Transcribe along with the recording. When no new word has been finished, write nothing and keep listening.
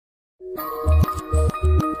Broadcasting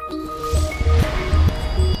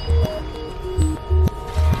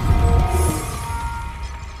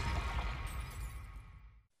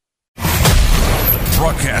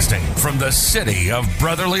from the city of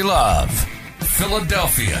brotherly love,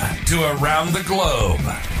 Philadelphia to around the globe.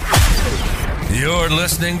 You're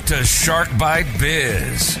listening to Shark Bite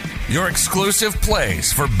Biz, your exclusive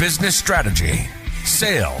place for business strategy,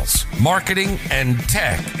 sales, marketing, and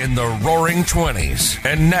tech in the roaring 20s.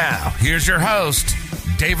 And now, here's your host,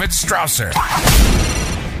 David Strausser.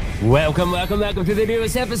 Welcome to the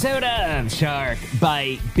newest episode of Shark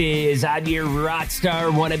Bite Biz. I'm your rock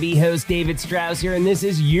star wannabe host, David Strausser, and this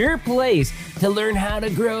is your place to learn how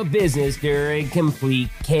to grow a business during complete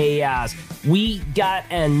chaos. We got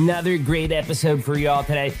another great episode for y'all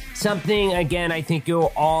today. Something, again, I think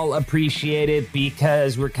you'll all appreciate it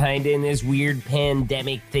because we're kind of in this weird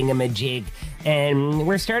pandemic thingamajig. And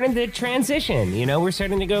we're starting to transition, we're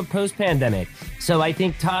starting to go post-pandemic. So I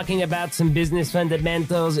think talking about some business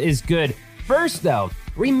fundamentals is good. First, though,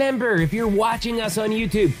 remember, if you're watching us on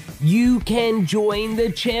YouTube, you can join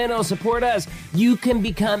the channel, support us. You can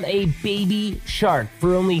become a baby shark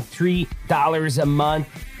for only $3 a month.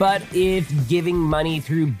 But if giving money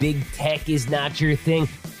through big tech is not your thing,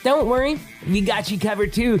 don't worry, we got you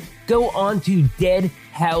covered too. Go on to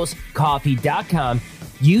deadhousecoffee.com.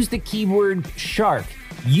 Use the keyword shark.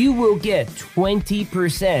 You will get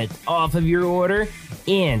 20% off of your order,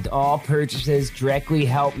 and all purchases directly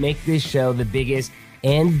help make this show the biggest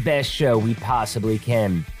and best show we possibly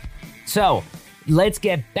can. So, let's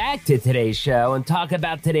get back to today's show and talk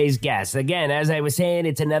about today's guest. Again, as I was saying,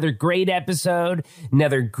 it's another great episode,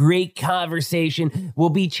 another great conversation. We'll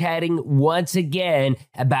be chatting once again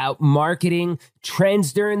about marketing,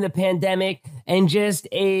 trends during the pandemic, and just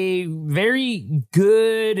a very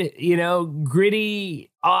good, gritty,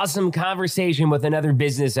 awesome conversation with another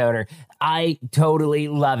business owner. I totally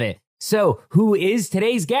love it. So, who is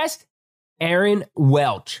today's guest? Aaron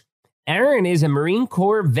Welch. Aaron is a Marine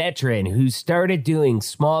Corps veteran who started doing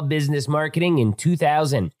small business marketing in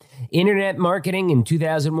 2000, internet marketing in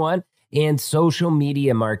 2001, and social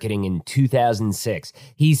media marketing in 2006.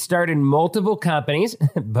 He started multiple companies,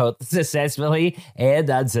 both successfully and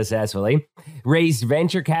unsuccessfully, raised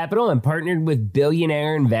venture capital and partnered with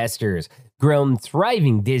billionaire investors, grown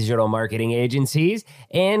thriving digital marketing agencies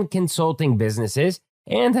and consulting businesses,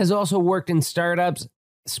 and has also worked in startups,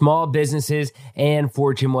 small businesses, and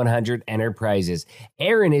Fortune 100 enterprises.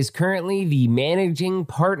 Aaron is currently the managing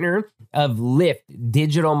partner of Lift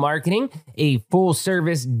Digital Marketing, a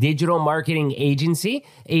full-service digital marketing agency,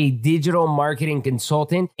 a digital marketing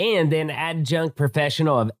consultant, and an adjunct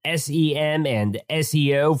professional of SEM and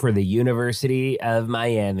SEO for the University of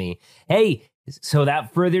Miami. Hey, so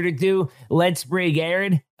without further ado, let's bring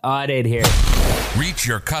Aaron on in here. Reach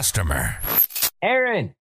your customer.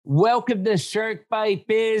 Aaron, welcome to Shark Bite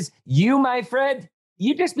Biz. You, my friend,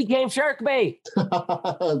 you just became Shark Bait.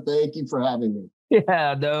 Thank you for having me.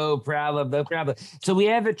 Yeah, no problem. So we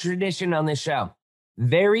have a tradition on this show.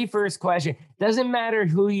 Very first question. Doesn't matter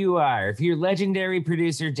who you are. If you're legendary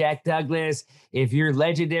producer Jack Douglas, if you're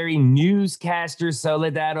legendary newscaster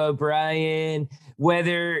Soledad O'Brien,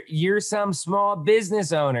 whether you're some small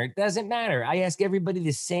business owner, doesn't matter. I ask everybody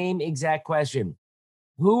the same exact question.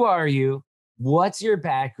 Who are you? What's your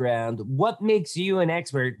background? What makes you an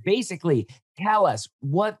expert? Basically, tell us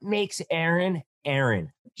what makes Aaron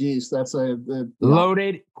Aaron. Geez, that's a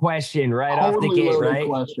loaded question right off the gate, right?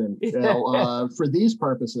 Question. For these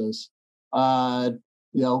purposes, I'm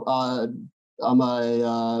a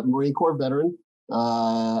Marine Corps veteran.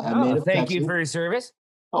 Thank you for your service.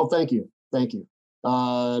 Oh, thank you. And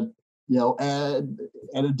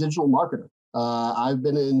a digital marketer. I've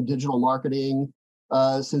been in digital marketing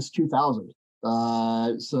since 2000.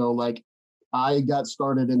 I got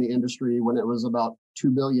started in the industry when it was about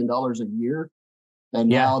 $2 billion a year. And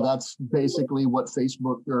now that's basically what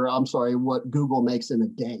what Google makes in a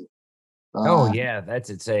day. That's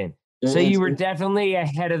insane. So you were definitely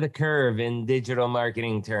ahead of the curve in digital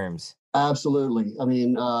marketing terms. Absolutely. I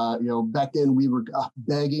mean, back then we were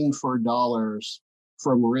begging for dollars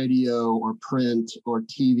from radio or print or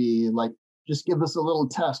TV. Like, just give us a little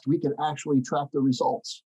test. We can actually track the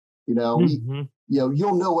results. You'll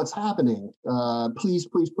know what's happening. Please.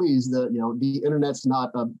 The internet's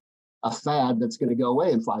not a fad that's going to go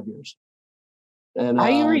away in 5 years. And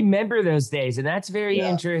I remember those days, and that's very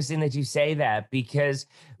interesting that you say that, because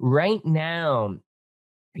right now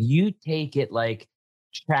you take it like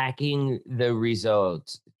tracking the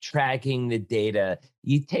results, tracking the data,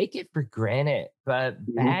 you take it for granted. But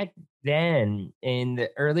back then in the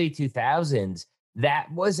early 2000s,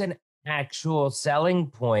 that was an actual selling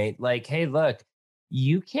point. Like, hey, look,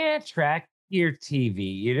 you can't track your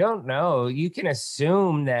TV. You don't know. You can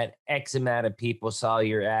assume that X amount of people saw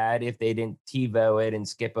your ad if they didn't TiVo it and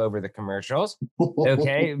skip over the commercials.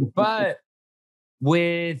 Okay. But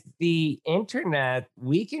with the internet,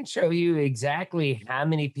 we can show you exactly how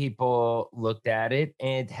many people looked at it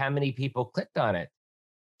and how many people clicked on it.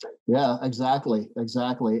 Yeah, exactly,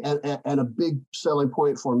 exactly. And a big selling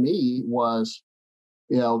point for me was,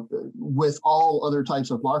 with all other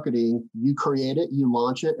types of marketing, you create it, you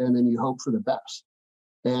launch it, and then you hope for the best.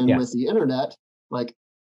 And Yeah. with the internet, like,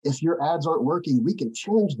 if your ads aren't working, we can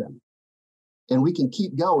change them and we can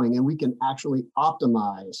keep going and we can actually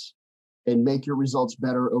optimize and make your results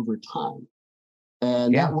better over time.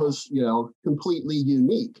 And that Yeah. was, completely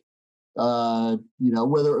unique.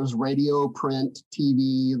 Whether it was radio, print,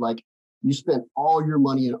 TV, like, you spent all your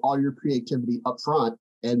money and all your creativity up front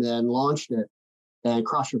and then launched it and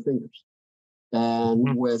cross your fingers. And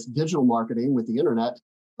Mhm. with digital marketing, with the internet,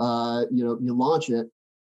 you launch it,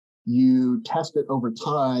 you test it over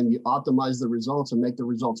time, you optimize the results and make the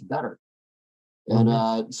results better. And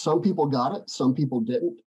Mhm. some people got it, some people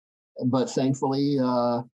didn't. But thankfully,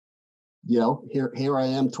 here I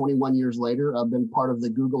am 21 years later. I've been part of the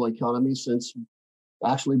Google economy since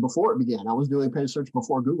actually before it began. I was doing paid search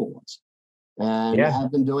before Google was, and Yeah.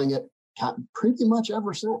 have been doing it pretty much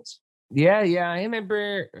ever since. Yeah. Yeah. I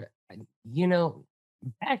remember, you know,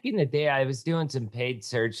 back in the day, I was doing some paid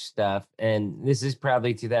search stuff, and this is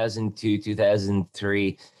probably 2002,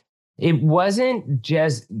 2003. It wasn't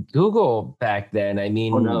just Google back then. I Oh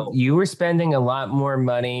mean, no, you were spending a lot more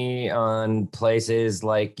money on places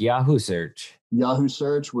like Yahoo Search. Yahoo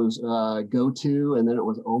search was go-to, and then it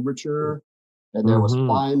was Overture, and there was Hmm.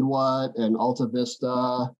 Find What and Alta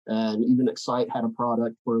Vista, and even Excite had a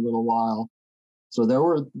product for a little while. So there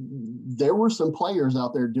were some players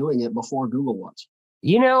out there doing it before Google was.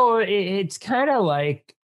 It's kind of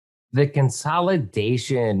like the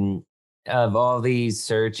consolidation of all these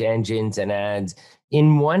search engines and ads.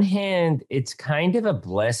 In one hand, it's kind of a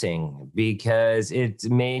blessing because it's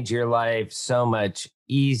made your life so much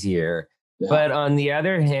easier. Yeah, But on the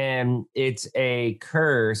other hand, it's a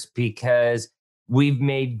curse because we've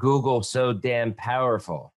made Google so damn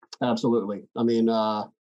powerful. absolutely. I mean,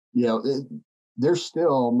 you know, it, there's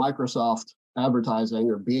still Microsoft advertising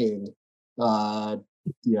or Bing, uh,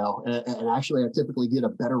 and actually I typically get a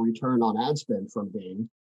better return on ad spend from Bing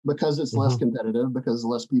because it's less Mhm. competitive, because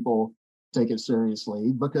less people take it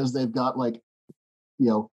seriously, because they've got like, you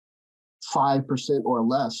know, 5% or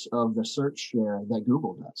less of the search share that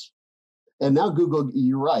Google does. And now Google,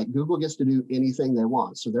 you're right, Google gets to do anything they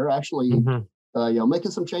want. So they're actually, Mhm. making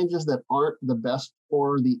some changes that aren't the best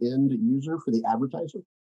for the end user, for the advertiser.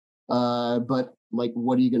 But like,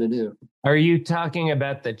 what are you going to do? Are you talking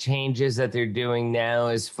about the changes that they're doing now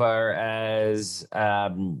as far as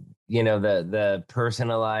the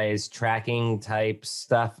personalized tracking type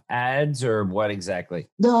stuff ads, or what exactly?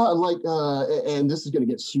 No, like, and this is going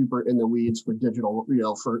to get super in the weeds for digital,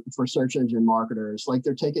 for search engine marketers. Like,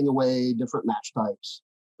 they're taking away different match types,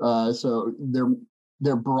 so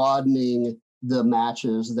they're broadening the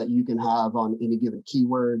matches that you can have on any given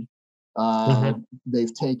keyword. Uh, Mhm.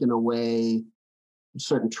 they've taken away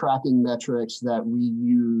certain tracking metrics that we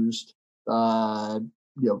used, you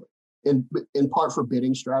know, in part for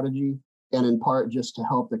bidding strategy, and in part just to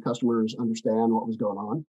help the customers understand what was going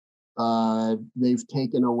on. They've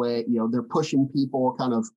taken away, they're pushing people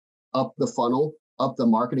kind of up the funnel, up the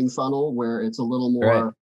marketing funnel, where it's a little Right.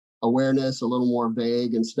 more awareness, a little more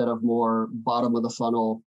vague, instead of more bottom of the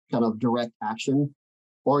funnel, kind of direct action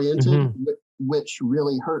oriented, Mhm. which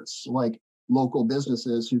really hurts like local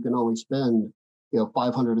businesses who can only spend,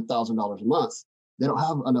 $500,000 a month. They don't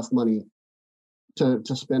have enough money to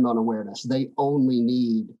spend on awareness. They only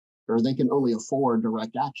need, or they can only afford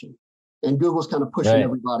direct action. And Google's kind of pushing Right.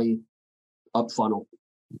 everybody up funnel.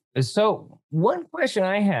 So, one question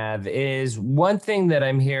I have is one thing that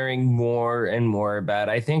I'm hearing more and more about.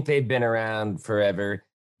 I think they've been around forever.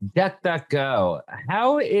 DuckDuckGo.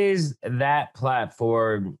 How is that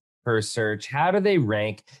platform for search? How do they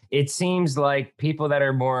rank? It seems like people that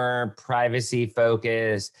are more privacy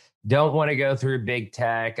focused don't want to go through big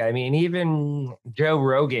tech. I mean, even Joe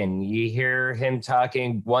Rogan, you hear him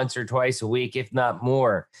talking once or twice a week, if not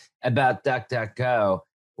more, about DuckDuckGo.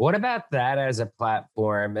 What about that as a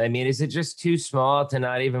platform? I mean, is it just too small to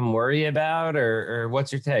not even worry about, or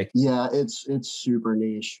what's your take? Yeah, it's super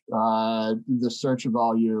niche. The search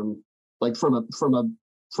volume, like from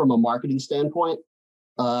a marketing standpoint,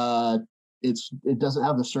 uh, it doesn't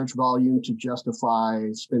have the search volume to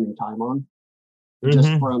justify spending time on, just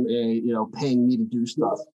Hmm. from a, paying me to do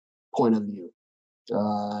stuff. point of view.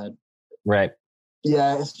 Right.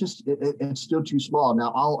 Yeah, it's just it's still too small.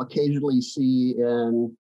 Now I'll occasionally see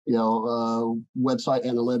in website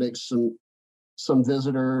analytics some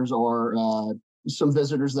visitors or some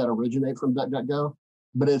visitors that originate from DuckDuckGo,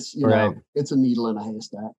 but it's Right. it's a needle in a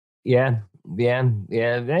haystack. Yeah.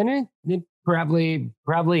 Yeah. Then it probably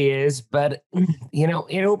is, but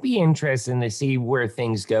it'll be interesting to see where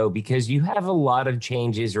things go because you have a lot of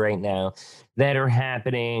changes right now that are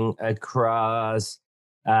happening across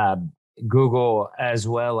uh, Google as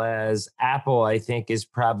well as Apple. I think is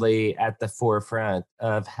probably at the forefront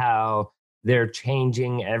of how they're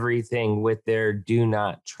changing everything with their do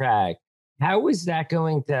not track. How is that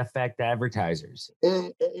going to affect advertisers?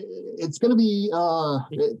 It's going to be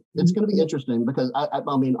it's going to be interesting because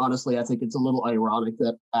I mean honestly I think it's a little ironic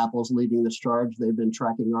that Apple's leading this charge. They've been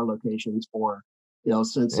tracking our locations for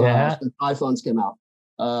since Yeah. iPhones came out.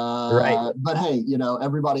 Right. But hey,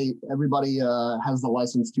 everybody has the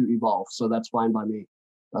license to evolve, so that's fine by me.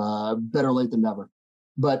 Better late than never.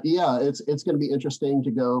 But yeah, it's going to be interesting to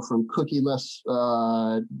go from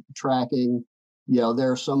cookieless tracking.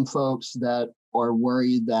 There are some folks that are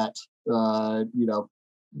worried that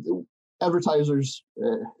advertisers.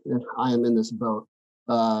 I am in this boat.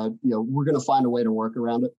 We're going to find a way to work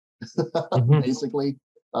around it. Mhm. Basically,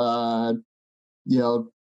 you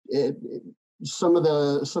know, some of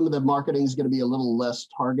the marketing is going to be a little less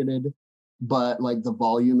targeted, but like the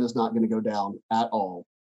volume is not going to go down at all.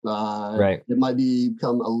 Right. It might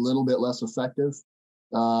become a little bit less effective,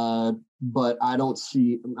 but I don't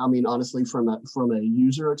see. I mean, honestly, from a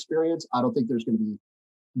user experience, I don't think there's going to be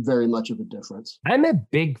very much of a difference. I'm a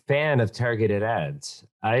big fan of targeted ads.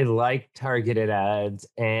 I like targeted ads.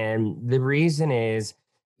 And the reason is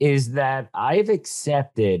that I've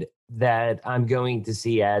accepted that I'm going to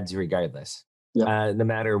see ads regardless. Yep. No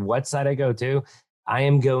matter what site I go to, I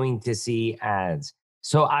am going to see ads.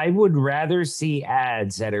 So I would rather see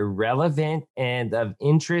ads that are relevant and of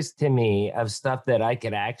interest to me, of stuff that I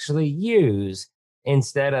could actually use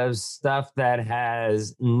instead of stuff that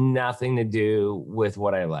has nothing to do with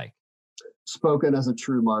what I like. Spoken as a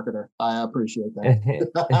true marketer. I appreciate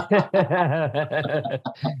that.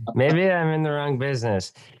 Maybe I'm in the wrong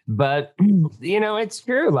business, but it's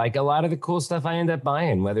true. Like a lot of the cool stuff I end up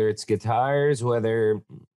buying, whether it's guitars, whether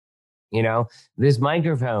this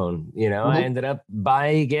microphone, I Mhm. ended up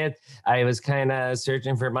buying it. I was kind of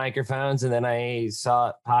searching for microphones and then I saw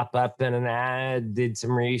it pop up in an ad, did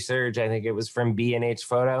some research. I think it was from B&H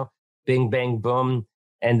Photo, bing, bang, boom,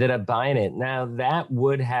 ended up buying it. Now that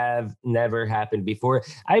would have never happened before.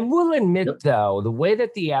 I will admit Yep. though, the way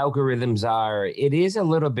that the algorithms are, it is a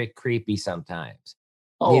little bit creepy sometimes,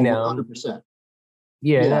 you Oh, know? 100%.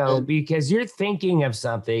 Yeah, Yeah. no, because you're thinking of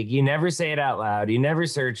something, you never say it out loud, you never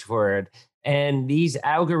search for it. And these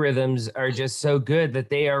algorithms are just so good that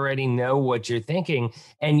they already know what you're thinking,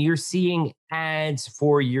 and you're seeing ads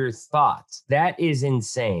for your thoughts. That is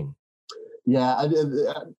insane. Yeah,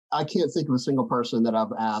 I can't think of a single person that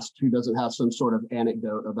I've asked who doesn't have some sort of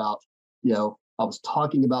anecdote about, I was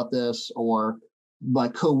talking about this, or my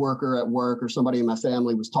coworker at work or somebody in my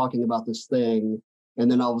family was talking about this thing, and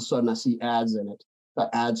then all of a sudden I see ads in it,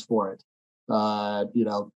 ads for it. Uh, you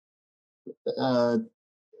know, uh,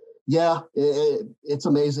 yeah, it's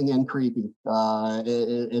amazing and creepy.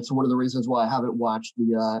 It's one of the reasons why I haven't watched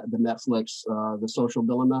the Netflix The Social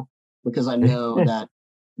Dilemma, because I know that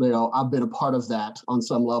I've been a part of that on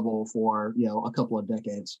some level for a couple of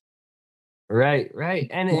decades. Right, right.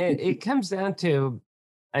 And it comes down to,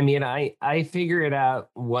 I mean, I figure it out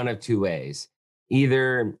one of two ways.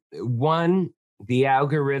 Either one, the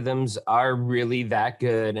algorithms are really that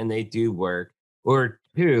good and they do work, or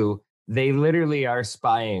two, they literally are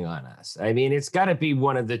spying on us. I mean, it's got to be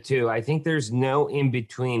one of the two. I think there's no in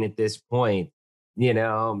between at this point,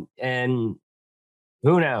 and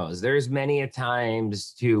who knows? There's many a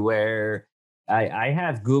times to where I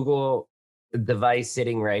have Google device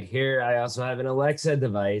sitting right here. I also have an Alexa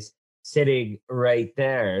device sitting right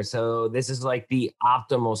there. So this is like the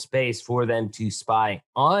optimal space for them to spy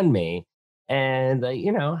on me. And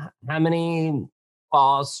how many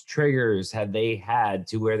false triggers have they had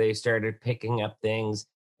to where they started picking up things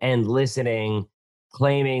and listening,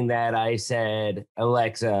 claiming that I said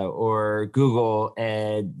Alexa or Google,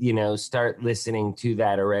 and start listening to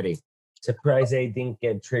that already. Surprised they didn't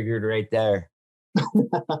get triggered right there.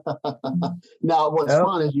 Now, what's Oh,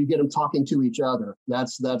 fun is you get them talking to each other.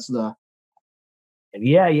 That's the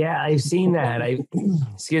yeah, I've seen that. I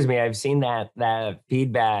excuse me, I've seen that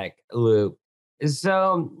feedback loop.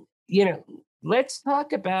 So, let's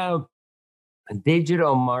talk about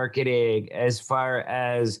digital marketing as far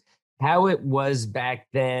as how it was back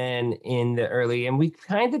then in the early, and we've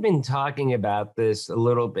kind of been talking about this a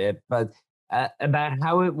little bit, but about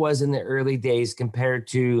how it was in the early days compared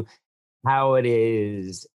to how it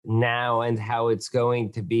is now and how it's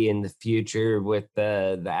going to be in the future with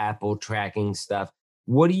the Apple tracking stuff.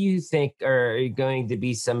 What do you think are going to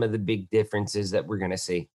be some of the big differences that we're going to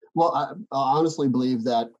see? Well, I honestly believe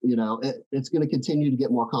that, it's going to continue to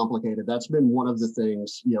get more complicated. That's been one of the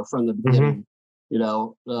things, from the Hmm. beginning.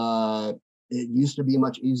 It used to be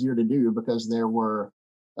much easier to do because there were,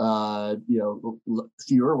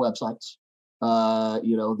 fewer websites.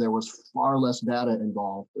 There was far less data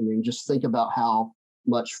involved. I mean, just think about how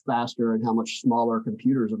much faster and how much smaller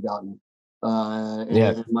computers have gotten,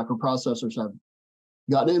 Yeah. and microprocessors have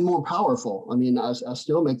gotten in more powerful. I mean, I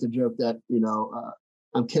still make the joke that,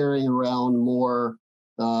 I'm carrying around more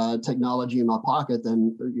technology in my pocket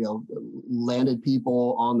than, landed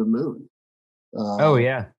people on the moon. Oh, Uh,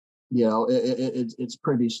 yeah. it's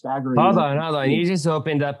pretty staggering. Hold on, hold on. You just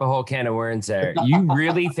opened up a whole can of worms there. You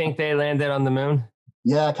really think they landed on the moon?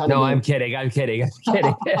 Yeah, I kind of No, do. I'm kidding. I'm kidding. I'm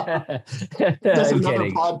kidding. That's I'm another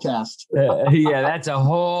kidding. podcast. Yeah, that's a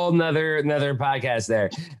whole another podcast there.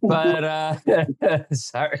 But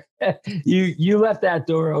sorry, you left that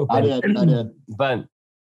door I open. did. I did. But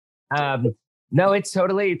um, no, it's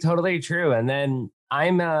totally true. And then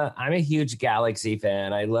I'm a huge Galaxy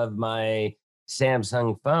fan. I love my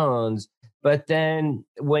Samsung phones. But then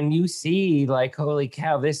when you see like, holy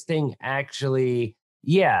cow, this thing actually,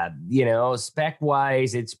 yeah, spec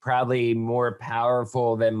wise, it's probably more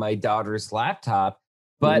powerful than my daughter's laptop,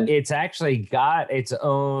 but Mhm. it's actually got its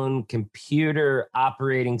own computer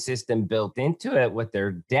operating system built into it with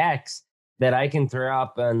their decks that I can throw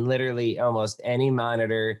up on literally almost any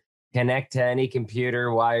monitor, connect to any computer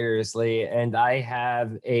wirelessly, and I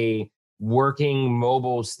have a working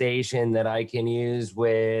mobile station that I can use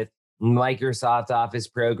with Microsoft Office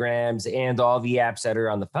programs and all the apps that are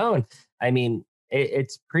on the phone. I mean,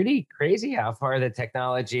 it's pretty crazy how far the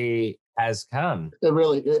technology has come. It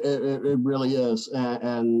really is,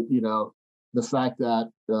 and the fact that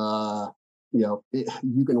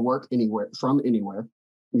you can work anywhere from anywhere,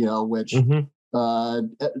 which Hmm.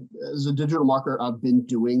 as a digital marketer I've been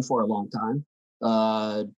doing for a long time.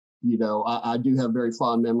 I do have very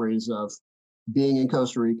fond memories of being in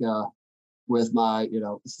Costa Rica with my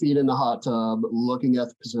feet in the hot tub, looking at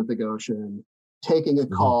the Pacific Ocean, taking a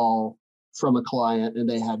Hmm. call from a client, and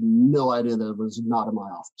they had no idea that it was not in my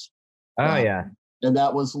office. Oh, Uh, yeah. and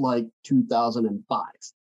that was like 2005.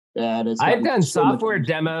 And it's I've gotten done so much software easier.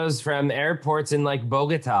 demos from airports in like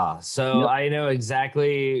Bogota. So Yep. I know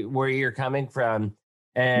exactly where you're coming from. Yep.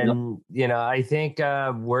 And, I think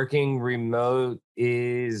working remote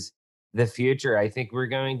is the future. I think we're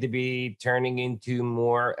going to be turning into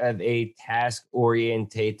more of a task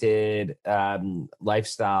orientated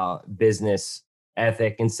lifestyle business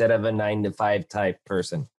ethic instead of a 9 to 5 type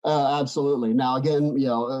person. Absolutely. Now, again,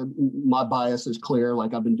 my bias is clear.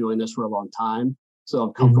 Like I've been doing this for a long time, so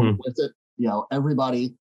I'm comfortable Hmm. with it.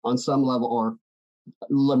 Everybody on some level, or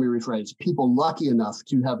let me rephrase, people lucky enough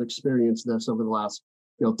to have experienced this over the last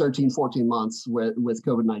 13, 14 months with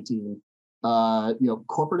COVID-19.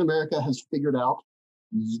 Corporate America has figured out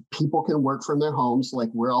people can work from their homes. Like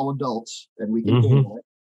we're all adults and we can Hmm. handle it.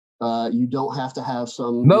 You don't have to have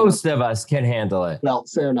some, Most of us can handle it. well,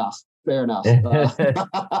 fair enough, fair enough.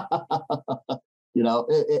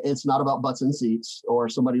 It's not about butts and seats or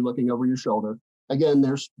somebody looking over your shoulder. Again,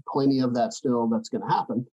 there's plenty of that still that's going to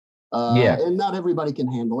happen. Yeah. And not everybody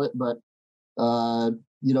can handle it, but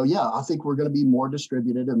yeah, I think we're going to be more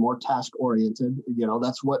distributed and more task oriented.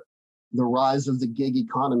 That's what the rise of the gig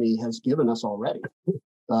economy has given us already.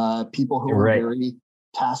 People who are Right. very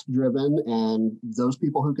task driven, and those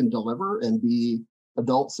people who can deliver and be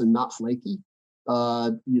adults and not flaky.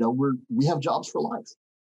 We have jobs for life.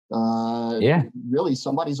 Uh, Yeah. Really,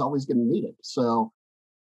 somebody's always going to need it. So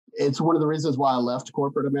it's one of the reasons why I left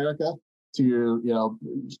corporate America to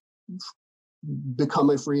become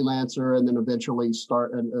a freelancer and then eventually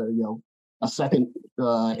start a second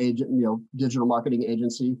agent, digital marketing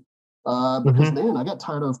agency. Because Hmm. man, I got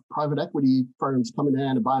tired of private equity firms coming in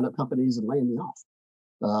and buying up companies and laying me off.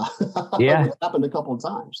 Yeah. It happened a couple of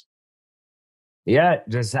times. Yeah. It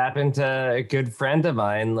just happened to a good friend of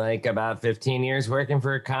mine, like about 15 years working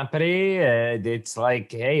for a company. It's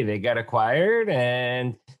like, hey, they got acquired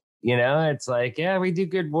and, it's like, yeah, we do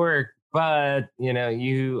good work, but, you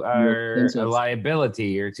You're are a expensive. liability.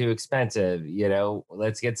 You're too expensive.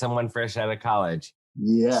 Let's get someone fresh out of college.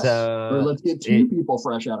 Yes. Or So let's get two it, people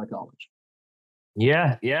fresh out of college.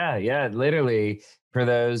 yeah, literally. for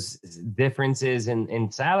those differences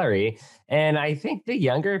in salary. And I think the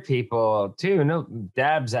younger people too, no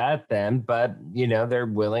dabs at them, but they're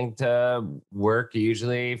willing to work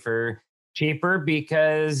usually for cheaper,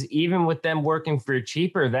 because even with them working for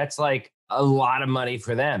cheaper, that's like a lot of money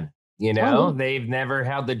for them. Oh, They've never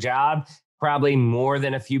held the job, probably more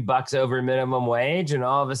than a few bucks over minimum wage. And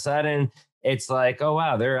all of a sudden it's like, oh,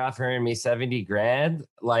 wow, they're offering me 70 grand.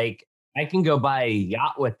 Like, I can go buy a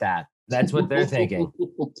yacht with that. That's what they're thinking.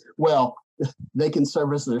 well, they can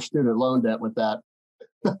service their student loan debt with that.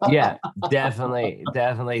 Yeah, definitely,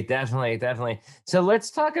 definitely, definitely, definitely. So let's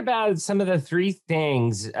talk about some of the three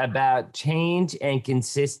things about change and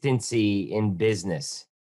consistency in business.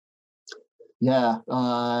 Yeah.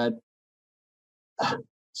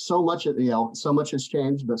 So much, so much has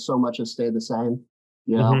changed, but so much has stayed the same.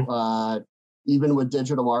 You know, Hmm. even with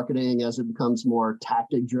digital marketing, as it becomes more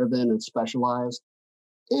tactic driven and specialized,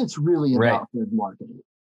 it's really Right. about good marketing.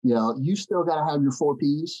 You still got to have your four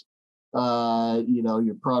P's.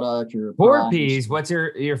 Your product, your Four price. P's. What's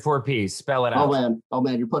your four P's? Spell it out. Oh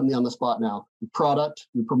man, you're putting me on the spot now. Your product,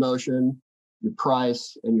 your promotion, your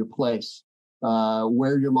price, and your place.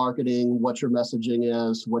 Where you're marketing, what your messaging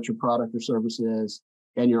is, what your product or service is,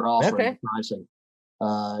 and your offer and Okay. pricing.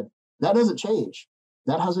 Uh, that doesn't change.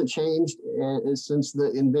 That hasn't changed since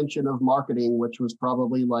the invention of marketing, which was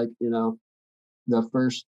probably like the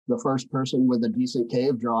first person with a decent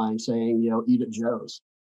cave drawing saying eat at Joe's.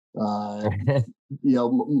 Uh,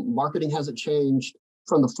 Marketing hasn't changed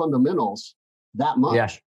from the fundamentals that Yeah.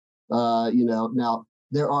 much. Now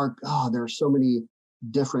there are so many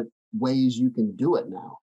different ways you can do it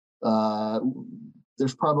now.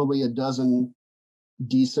 There's probably a dozen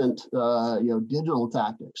decent digital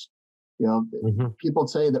tactics. you know Hmm. People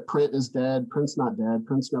say that print is dead. Print's not dead.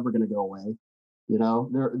 Print's never going to go away.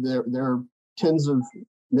 There are tens of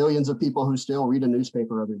millions of people who still read a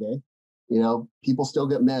newspaper every day. People still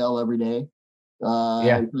get mail every day.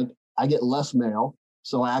 Yeah. In fact, I get less mail,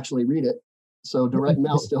 so I actually read it. So direct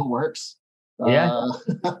mail still works. Yeah.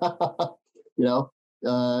 Uh, you know,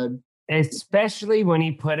 uh, Especially when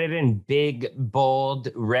you put it in big, bold,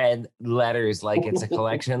 red letters, like it's a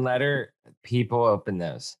collection letter, people open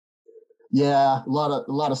those. yeah, a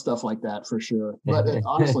lot of stuff like that for sure. But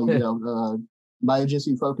honestly, my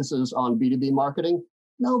agency focuses on B2B marketing.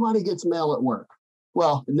 Nobody gets mail at work.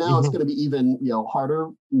 Well, now it's Mhm. going to be even harder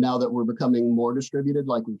now that we're becoming more distributed,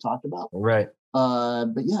 like we talked about. Right.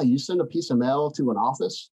 But yeah, you send a piece of mail to an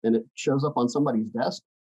office and it shows up on somebody's desk.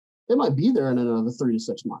 It might be there in another 3 to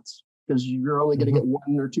 6 months because you're only going to Mhm. get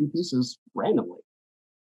one or two pieces randomly.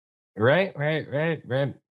 Right, right, right,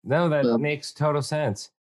 right. No, that So makes total sense.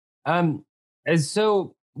 Um, and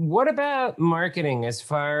so what about marketing as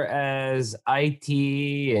far as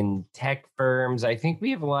IT and tech firms? I think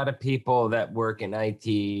we have a lot of people that work in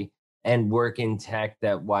IT and work in tech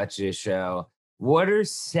that watch this show. What are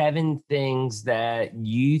seven things that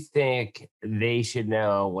you think they should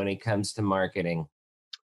know when it comes to marketing?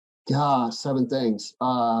 yeah, seven things.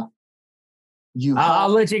 You I'll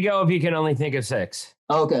have let you go if you can only think of six.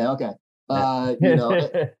 Okay, okay. Uh, Uh, you know,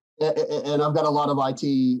 and I've got a lot of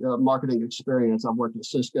IT marketing experience. I've worked at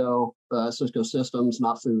Cisco Systems,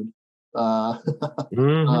 not food. Uh,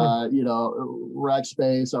 Mhm.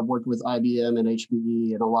 Rackspace. I've worked with IBM and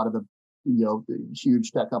HPE and a lot of the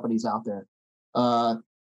huge tech companies out there. Uh,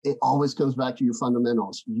 it always comes back to your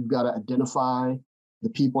fundamentals. You've got to identify the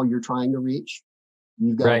people you're trying to reach.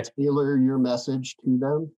 You've got to Right. tailor your message to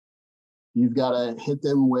them. You've got to hit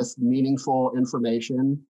them with meaningful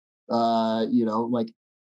information. Like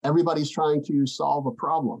everybody's trying to solve a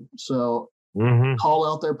problem. So Mhm. call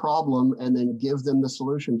out their problem and then give them the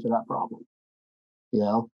solution to that problem. You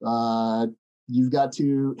know, you've got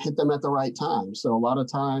to hit them at the right time. So a lot of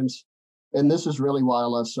times, and this is really why I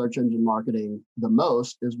love search engine marketing the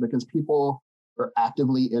most, is because people are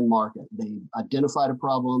actively in market. They identified a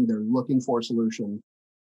problem. They're looking for a solution.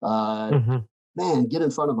 Uh, Mhm. Man, get in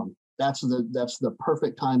front of them. That's the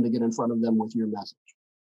perfect time to get in front of them with your message.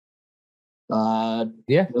 Uh,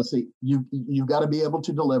 Yeah. let's see, you've got to be able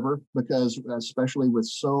to deliver because especially with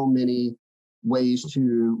so many ways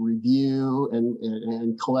to review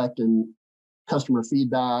and collect and customer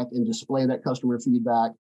feedback and display that customer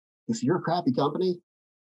feedback. If you're a crappy company,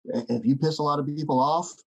 if you piss a lot of people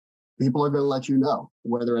off, people are going to let you know,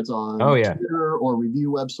 whether it's Oh on yeah. Twitter or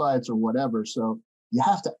review websites or whatever. So you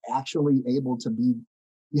have to actually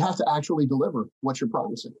you have to actually deliver what you're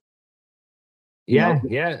promising. You know,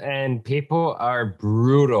 Yeah, yeah, and people are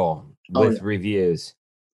brutal oh with yeah, reviews.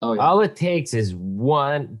 oh yeah, All it takes is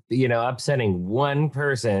one, upsetting one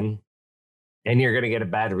person, and you're going to get a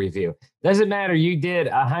bad review. Doesn't matter. You did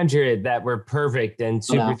 100 that were perfect and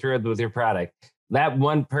super thrilled with your product. That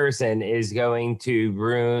one person is going to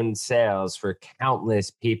ruin sales for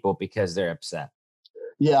countless people because they're upset.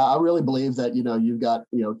 Yeah, I really believe that, you've got,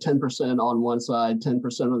 10% on one side,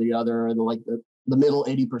 10% on the other, and like the middle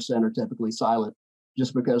 80% are typically silent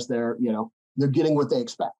just because they're getting what they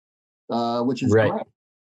expect, which is right. great.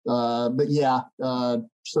 But yeah,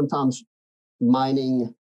 sometimes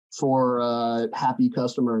mining for happy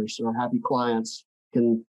customers or happy clients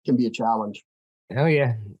can be a challenge. Oh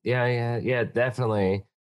yeah, definitely.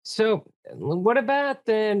 So, what about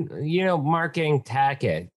then? Marketing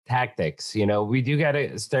tactics. We do got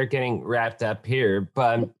to start getting wrapped up here.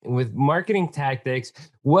 But with marketing tactics,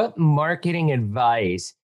 what marketing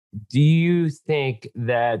advice do you think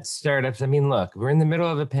that startups? I mean, look, we're in the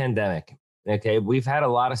middle of a pandemic. Okay, we've had a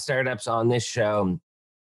lot of startups on this show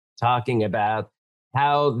talking about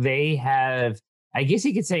how they have, I guess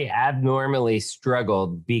you could say, abnormally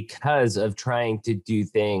struggled because of trying to do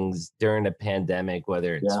things during a pandemic,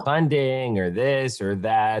 whether it's funding or this or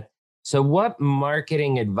that. So, what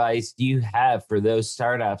marketing advice do you have for those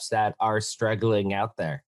startups that are struggling out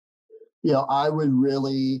there? I would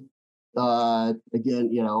really, again,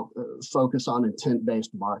 focus on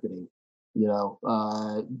intent-based marketing.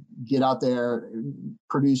 Get out there,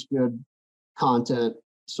 produce good content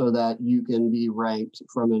so that you can be ranked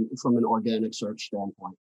from an organic search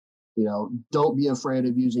standpoint. Don't be afraid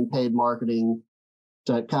of using paid marketing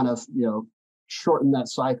to kind of, shorten that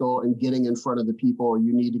cycle and getting in front of the people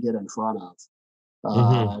you need to get in front of.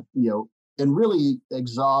 And really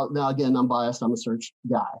exhaust. Now, again, I'm biased. I'm a search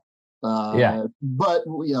guy. But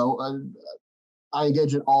I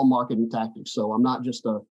engage in all marketing tactics, so I'm not just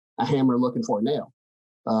a hammer looking for a nail.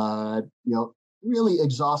 Really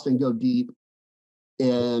exhaust and go deep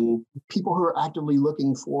in people who are actively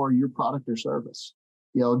looking for your product or service.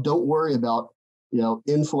 Don't worry about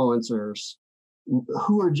influencers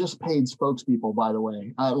who are just paid spokespeople. By the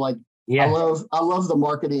way, I love the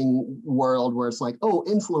marketing world where it's like, oh,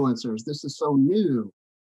 influencers, this is so new.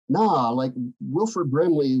 Nah, like Wilford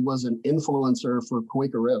Brimley was an influencer for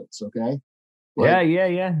Quaker Oats, okay? Yeah.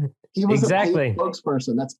 He was a paid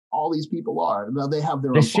spokesperson. That's all these people are. Now they have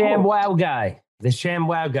their own sham wow guy. The sham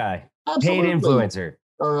wow guy. Absolutely. Paid influencer.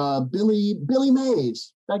 Or Billy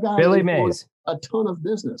Mays. That guy Billy Mays. A ton of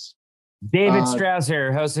business. David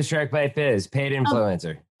Strausser, host of Shark Bite Biz, paid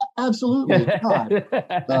influencer. Absolutely. God.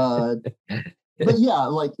 But yeah,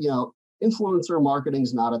 influencer marketing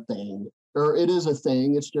is not a thing. Or it is a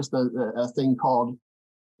thing. It's just a thing called,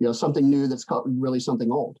 something new that's called really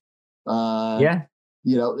something old.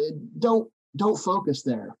 Don't focus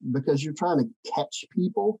there because you're trying to catch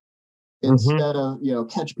people instead of,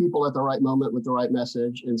 catch people at the right moment with the right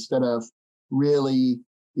message instead of really,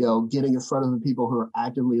 getting in front of the people who are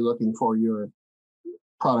actively looking for your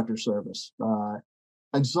product or service.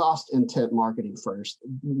 Exhaust intent marketing first.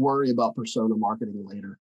 Worry about persona marketing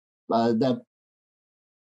later. That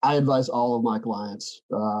I advise all of my clients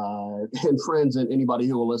and friends and anybody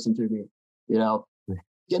who will listen to me,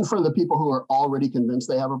 get in front of the people who are already convinced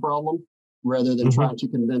they have a problem rather than trying to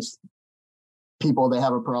convince people they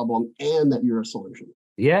have a problem and that you're a solution.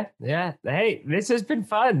 Yeah. Hey, this has been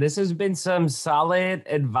fun. This has been some solid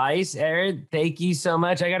advice, Aaron. Thank you so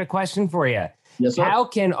much. I got a question for you. Yes, sir. How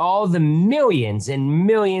can all the millions and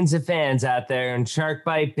millions of fans out there in Shark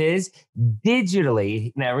Bite Biz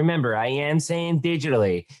digitally, now remember, I am saying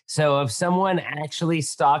digitally, so if someone actually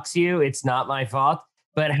stalks you, it's not my fault,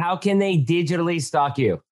 but how can they digitally stalk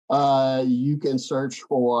you? You can search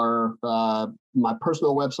for my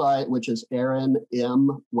personal website, which is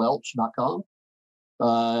aaronmwelch.com.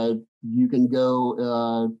 You can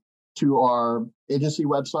go to our agency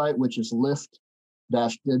website, which is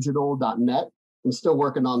lift-digital.net. I'm still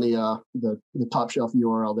working on the top shelf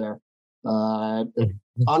URL there.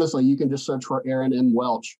 Honestly, you can just search for Aaron M.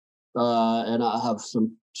 Welch, and I have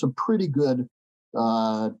some pretty good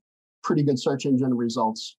search engine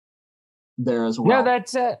results there as well. No,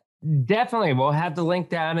 that's definitely. We'll have the link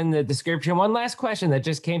down in the description. One last question that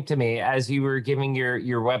just came to me as you were giving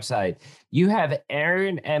your website. You have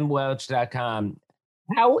AaronMWelch.com.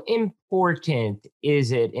 How important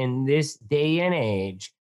is it in this day and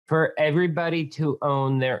age for everybody to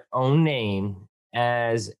own their own name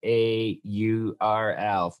as a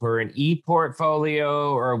URL for an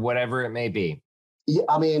e-portfolio or whatever it may be? Yeah,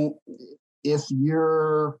 I mean, if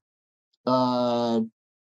you're, I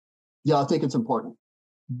think it's important.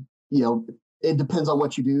 It depends on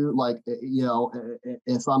what you do. Like,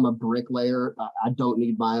 if I'm a bricklayer, I don't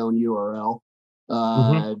need my own URL.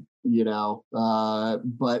 But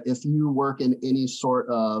if you work in any sort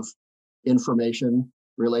of information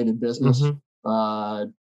related business.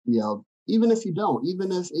 Mm-hmm. Even if you don't,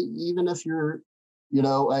 even if you're,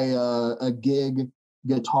 a gig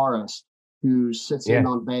guitarist who sits in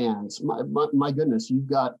on bands, my goodness, you've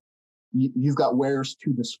got wares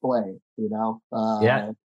to display.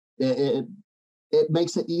 It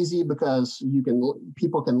makes it easy because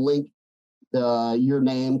people can link your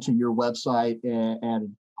name to your website, and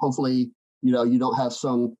hopefully, you don't have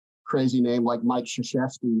some crazy name like Mike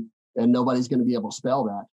Krzyzewski, and nobody's going to be able to spell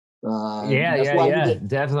that.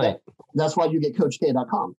 Definitely. That's why you get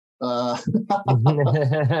CoachK.com.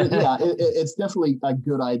 It's definitely a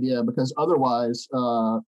good idea, because otherwise,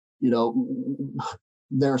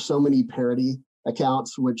 there are so many parody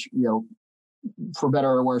accounts, which, for better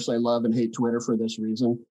or worse, I love and hate Twitter for this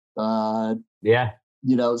reason.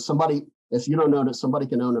 Somebody, if you don't own it, somebody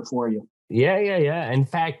can own it for you. Yeah. In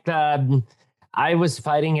fact, I was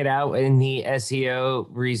fighting it out in the SEO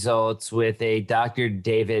results with a Dr.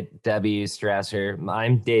 David W. Strasser.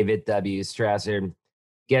 I'm David W. Strasser.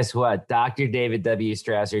 Guess what? Dr. David W.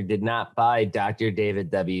 Strasser did not buy Dr. David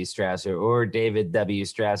W. Strasser or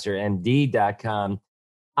DavidWStrasserMD.com.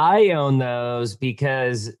 I own those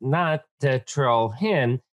because, not to troll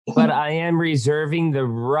him, but I am reserving the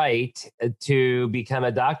right to become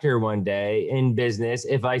a doctor one day in business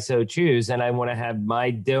if I so choose, and I want to have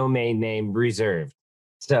my domain name reserved.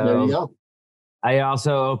 So there you go. I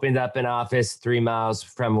also opened up an office 3 miles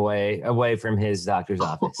away from his doctor's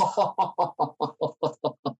office.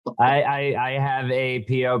 I have a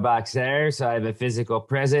PO box there, so I have a physical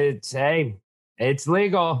presence. Hey, it's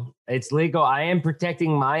legal. It's legal. I am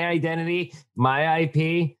protecting my identity, my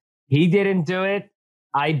IP. He didn't do it.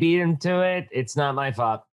 I beat him to it. It's not my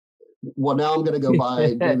fault. Well, now I'm going to go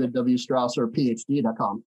buy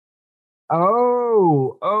DavidWStrasserPhD.com.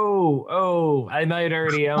 Oh, I might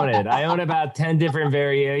already own it. I own about 10 different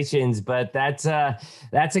variations, but that's a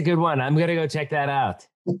good one. I'm going to go check that out.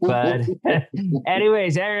 But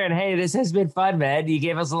anyways, Aaron, hey, this has been fun, man. You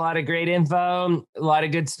gave us a lot of great info, a lot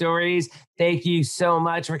of good stories. Thank you so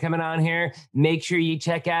much for coming on here. Make sure you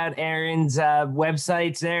check out Aaron's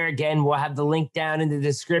websites there. Again, we'll have the link down in the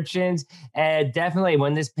descriptions. And definitely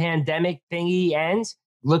when this pandemic thingy ends,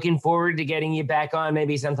 looking forward to getting you back on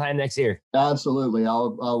maybe sometime next year. Absolutely. I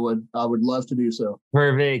would love to do so.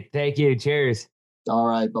 Perfect. Thank you. Cheers. All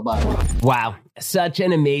right. Bye-bye. Wow. Such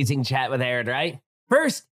an amazing chat with Aaron, right?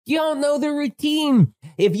 First, you all know the routine.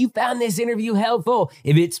 If you found this interview helpful,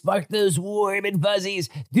 if it sparked those warm and fuzzies,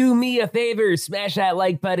 do me a favor, smash that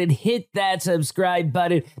like button, hit that subscribe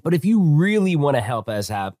button. But if you really want to help us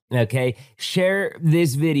out, okay, share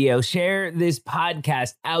this video, share this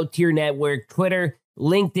podcast out to your network, Twitter,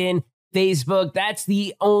 LinkedIn, Facebook. That's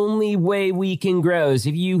the only way we can grow, is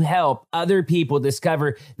if you help other people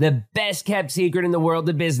discover the best kept secret in the world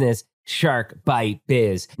of business, Shark Bite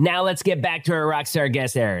Biz. Now let's get back to our rockstar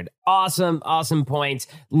guest, Aaron. Awesome points.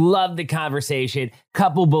 Love the conversation.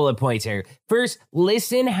 Couple bullet points here. First,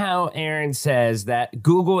 listen how Aaron says that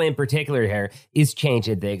Google in particular here is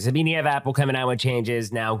changing things. I mean, you have Apple coming out with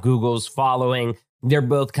changes. Now Google's following. They're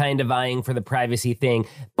both kind of vying for the privacy thing.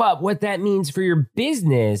 But what that means for your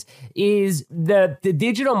business is the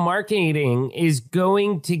digital marketing is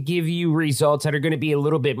going to give you results that are going to be a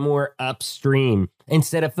little bit more upstream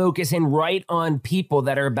instead of focusing right on people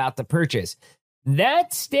that are about to purchase.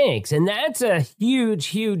 That stinks. And that's a huge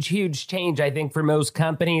change, I think, for most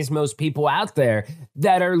companies, most people out there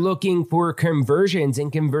that are looking for conversions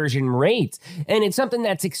and conversion rates. And it's something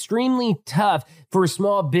that's extremely tough for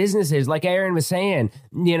small businesses, like Aaron was saying,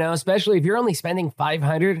 especially if you're only spending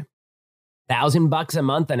 $500,000 a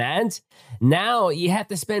month on ads. Now you have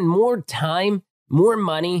to spend more time, more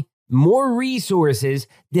money, more resources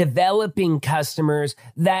developing customers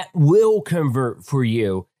that will convert for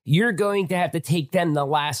you. You're going to have to take them the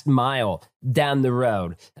last mile down the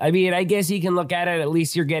road. I mean, I guess you can look at it, at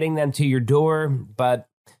least you're getting them to your door, but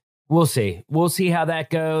we'll see. We'll see how that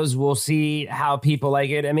goes. We'll see how people like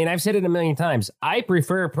it. I mean, I've said it a million times. I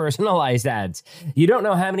prefer personalized ads. You don't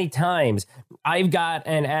know how many times I've got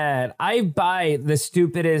an ad. I buy the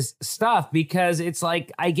stupidest stuff because it's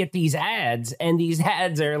like I get these ads and these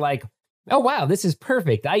ads are like, oh, wow, this is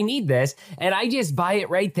perfect. I need this. And I just buy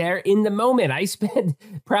it right there in the moment. I spend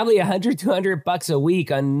probably $100-$200 a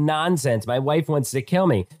week on nonsense. My wife wants to kill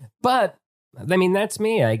me. But I mean, that's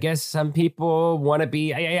me. I guess some people want to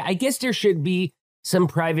be, I guess there should be some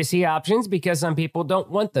privacy options because some people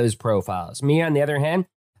don't want those profiles. Me, on the other hand,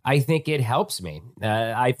 I think it helps me.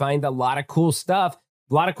 I find a lot of cool stuff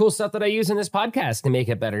that I use in this podcast to make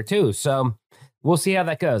it better too. So we'll see how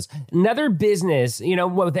that goes. Another business,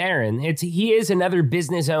 with Aaron, he is another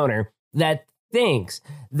business owner that thinks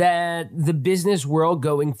that the business world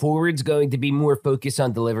going forward is going to be more focused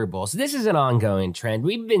on deliverables. This is an ongoing trend.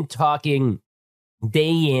 We've been talking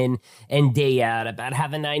day in and day out about how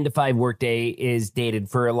the 9-to-5 workday is dated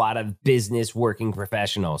for a lot of business working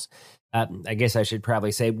professionals. I guess I should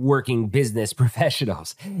probably say working business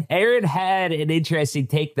professionals. Aaron had an interesting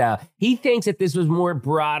take, though. He thinks that this was more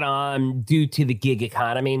brought on due to the gig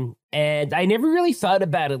economy, and I never really thought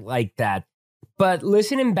about it like that. But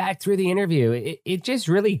listening back through the interview, it just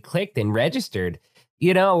really clicked and registered.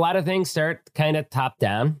 You know, a lot of things start kind of top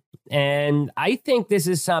down. And I think this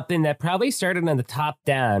is something that probably started on the top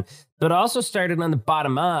down, but also started on the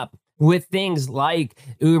bottom up with things like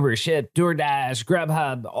Uber, Shipt, DoorDash,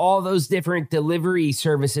 Grubhub, all those different delivery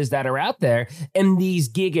services that are out there, and these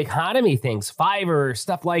gig economy things, Fiverr,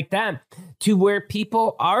 stuff like that, to where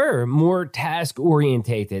people are more task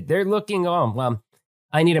orientated. They're looking, oh, well,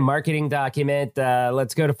 I need a marketing document.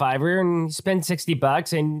 Let's go to Fiverr and spend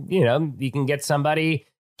 $60 and, you know, you can get somebody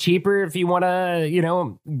cheaper if you want to, you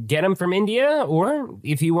know, get them from India, or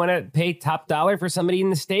if you want to pay top dollar for somebody in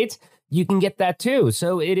the States, you can get that too.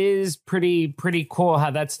 So it is pretty cool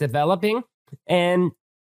how that's developing. And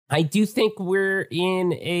I do think we're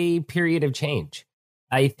in a period of change.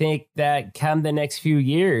 I think that come the next few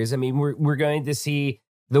years, I mean, we're going to see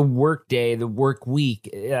the work day, the work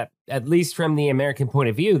week, at least from the American point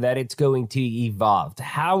of view, that it's going to evolve.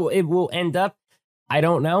 How it will end up, I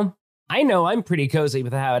don't know. I know I'm pretty cozy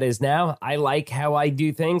with how it is now. I like how I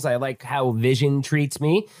do things. I like how Vision treats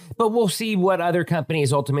me, but we'll see what other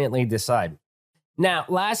companies ultimately decide. Now,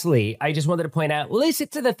 lastly, I just wanted to point out, listen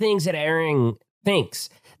to the things that Aaron thinks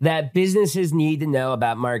that businesses need to know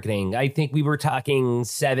about marketing. I think we were talking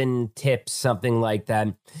 7 tips, something like that.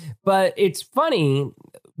 But it's funny,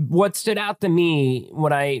 what stood out to me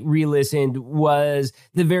when I re-listened was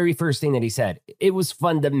the very first thing that he said. It was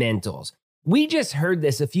fundamentals. We just heard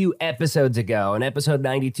this a few episodes ago, in episode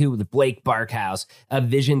 92 with Blake Barkhouse of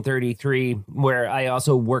Vision 33, where I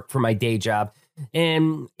also work for my day job.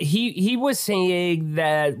 And he was saying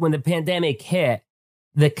that when the pandemic hit,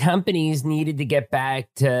 the companies needed to get back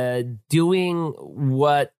to doing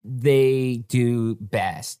what they do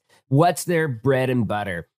best. What's their bread and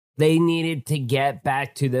butter? They needed to get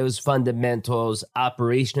back to those fundamentals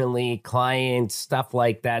operationally, clients, stuff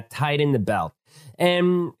like that, tight in the belt.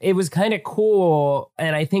 And it was kind of cool.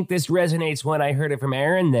 And I think this resonates when I heard it from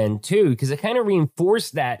Aaron then too, because it kind of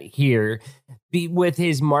reinforced that here with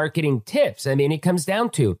his marketing tips. I mean, it comes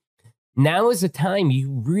down to now is the time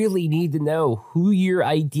you really need to know who your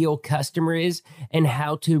ideal customer is and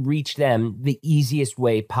how to reach them the easiest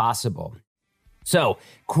way possible. So,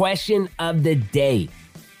 question of the day.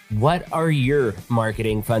 What are your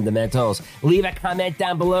marketing fundamentals? Leave a comment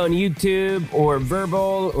down below on YouTube or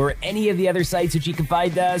Verbal or any of the other sites that you can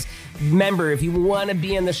find us. Remember, if you want to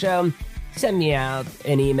be on the show, send me out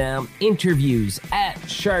an email,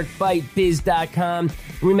 interviews@sharkbitebiz.com.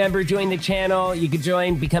 Remember, join the channel. You can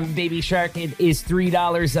join, become a baby shark. It is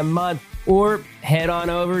 $3 a month. Or head on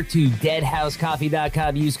over to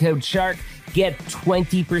deadhousecoffee.com. Use code SHARK. Get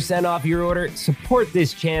 20% off your order. Support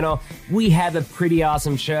this channel. We have a pretty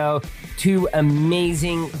awesome show. 2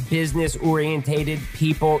 amazing business-orientated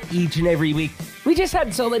people each and every week. We just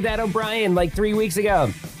had Soledad O'Brien like 3 weeks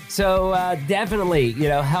ago. So definitely,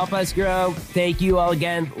 help us grow. Thank you all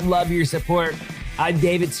again. Love your support. I'm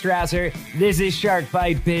David Strasser. This is Shark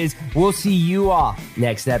Bite Biz. We'll see you all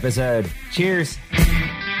next episode. Cheers.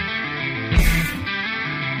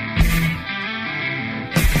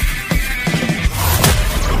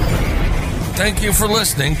 Thank you for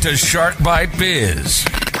listening to Shark Bite Biz.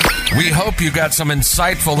 We hope you got some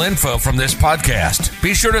insightful info from this podcast.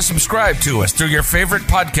 Be sure to subscribe to us through your favorite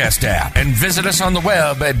podcast app and visit us on the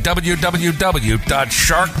web at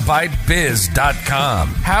www.sharkbitebiz.com.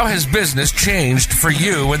 How has business changed for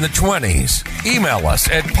you in the 20s? Email us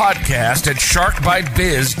at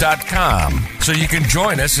podcast@sharkbitebiz.com so you can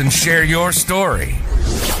join us and share your story.